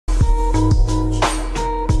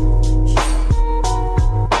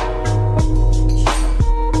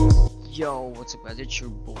what's up guys, it's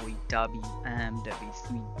your boy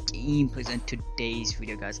W3 Gameplays, and today's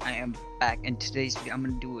video guys, I am back. In today's video I'm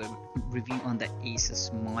gonna do a review on the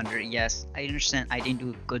ASUS monitor. Yes, I understand I didn't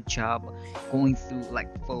do a good job going through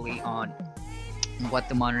like fully on what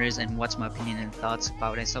the monitor is and what's my opinion and thoughts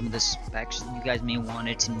about it, some of the specs you guys may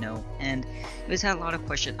wanted to know, and you guys had a lot of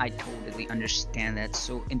questions. I totally understand that,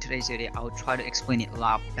 so in today's video I'll try to explain it a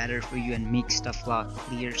lot better for you and make stuff a lot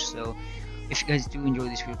clearer. So if you guys do enjoy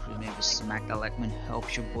this video, please remember to smack that like button,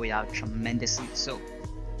 helps your boy out tremendously. So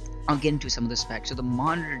I'll get into some of the specs. So the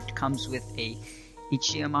monitor comes with a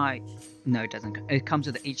HDMI, no it doesn't, it comes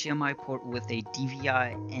with an HDMI port with a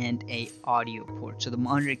DVI and a audio port. So the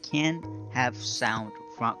monitor can have sound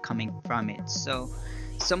coming from it. So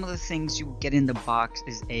some of the things you get in the box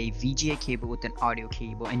is a VGA cable with an audio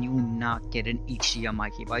cable, and you will not get an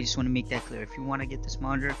HDMI cable. I just want to make that clear. If you want to get this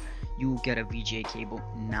monitor, you will get a VGA cable,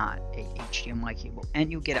 not a HDMI cable,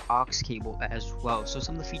 and you'll get an aux cable as well. So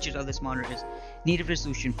some of the features of this monitor is native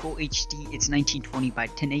resolution Full HD, it's 1920 by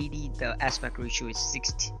 1080, the aspect ratio is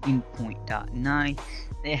 16.9.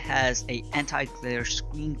 It has a anti-glare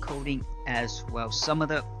screen coating as well.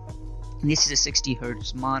 This is a 60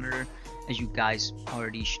 Hz monitor, as you guys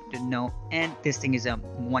already should know, and this thing is a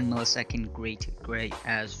 1 millisecond gray to gray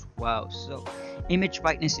as well. So image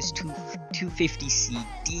brightness is 250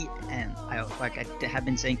 CD, and I have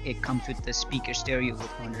been saying, it comes with the speaker stereo with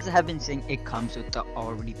one. I have been saying it comes with the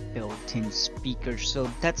already built-in speaker. So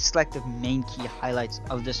that's like the main key highlights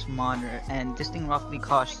of this monitor, and this thing roughly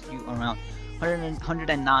costs you around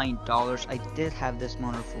 $109. I did have this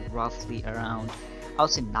monitor for roughly around, I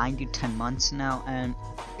would say 9 to 10 months now, and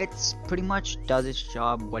it's pretty much does its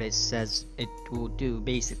job what it says it will do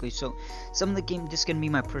basically. So some of the games, this is gonna be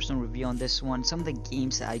my personal review on this one. Some of the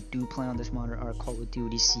games that I do play on this monitor are Call of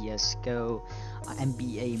Duty, CS:GO,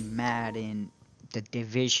 NBA, Madden, The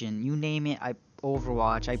Division, you name it.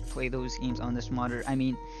 Overwatch, I play those games on this monitor. I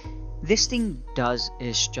mean, this thing does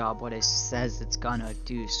its job what it says it's gonna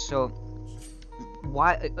do. So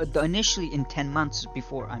why initially in 10 months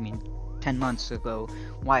before, 10 months ago,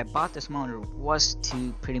 why I bought this monitor was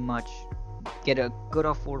to pretty much get a good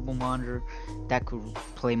affordable monitor that could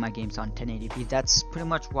play my games on 1080p. That's pretty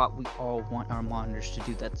much what we all want our monitors to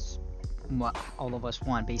do. That's what all of us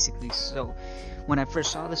want basically. So when I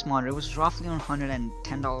first saw this monitor, it was roughly on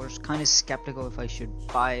 $110, kind of skeptical if I should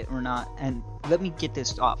buy it or not. And let me get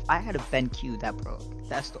this off, I had a BenQ that broke.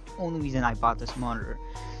 That's the only reason I bought this monitor.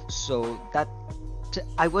 So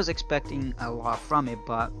I was expecting a lot from it,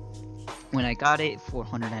 but when I got it for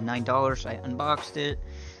 $109, I unboxed it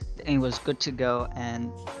and it was good to go, and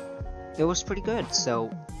it was pretty good. So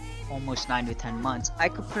almost 9 to 10 months, I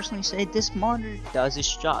could personally say this monitor does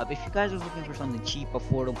its job. If you guys are looking for something cheap,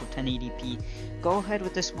 affordable, 1080p, go ahead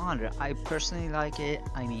with this monitor. I personally like it.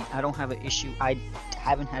 I don't have an issue. I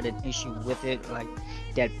haven't had an issue with it, like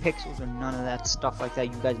dead pixels or none of that stuff like that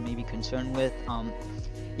you guys may be concerned with.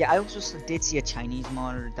 Yeah, I also did see a Chinese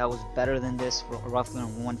monitor that was better than this for roughly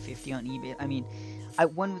around $150 on eBay. I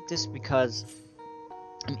went with this because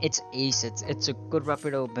it's ASUS. It's a good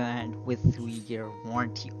reputable brand with 3-year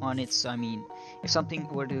warranty on it. So if something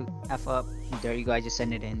were to F up, there you go, I just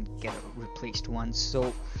send it in, get a replaced one.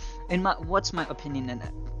 So what's my opinion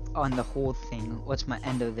on the whole thing? What's my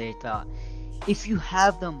end of the thought? If you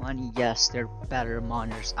have the money, yes, there are better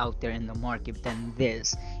monitors out there in the market than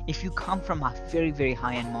this. If you come from a very, very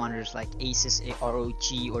high-end monitors like ASUS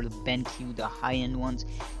ROG or the BenQ, the high-end ones,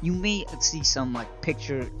 you may see some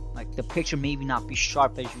the picture maybe not be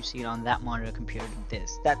sharp as you see it on that monitor compared to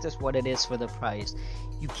this. That's just what it is for the price.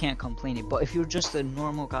 You can't complain it. But if you're just a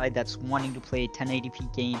normal guy that's wanting to play a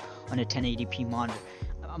 1080p game on a 1080p monitor,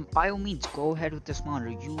 by all means, go ahead with this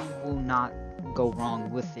monitor. You will not go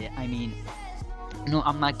wrong with it. No,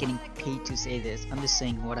 I'm not getting paid to say this. I'm just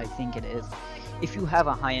saying what I think it is. If you have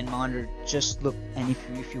a high-end monitor, just look, and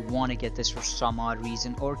if you want to get this for some odd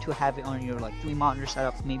reason, or to have it on your 3 monitor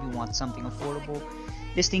setup, maybe want something affordable,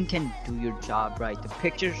 this thing can do your job right. The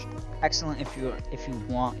picture's excellent if you're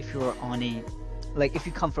on a if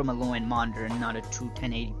you come from a low-end monitor and not a true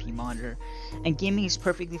 1080p monitor. And gaming is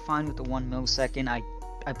perfectly fine with the 1 millisecond.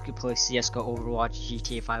 I could play CS:GO, Overwatch,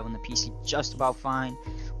 GTA 5 on the PC just about fine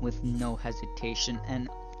with no hesitation. And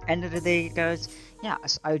end of the day, guys,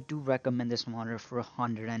 yes, I do recommend this monitor for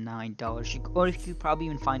 $109. Or you could probably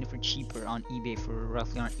even find it for cheaper on eBay for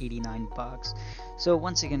roughly around $89. So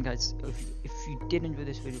once again, guys, if you did enjoy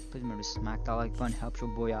this video, please remember to smack that like button, helps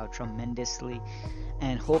your boy out tremendously.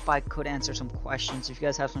 And hope I could answer some questions. If you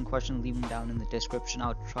guys have some questions, leave them down in the description.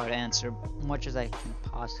 I'll try to answer much as I can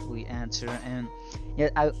possibly answer. And yeah,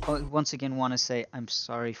 I once again want to say I'm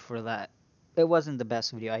sorry for that it wasn't the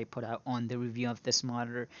best video I put out on the review of this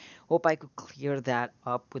monitor. Hope I could clear that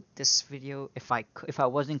up with this video. If I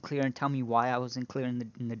wasn't clear, and tell me why I wasn't clear in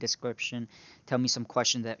the description. Tell me some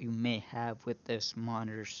questions that you may have with this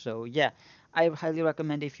monitor. So yeah, I highly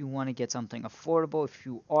recommend if you want to get something affordable.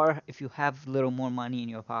 If you have little more money in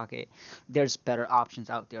your pocket, there's better options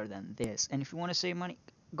out there than this. And if you want to save money,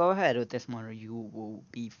 go ahead with this monitor. You will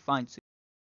be fine.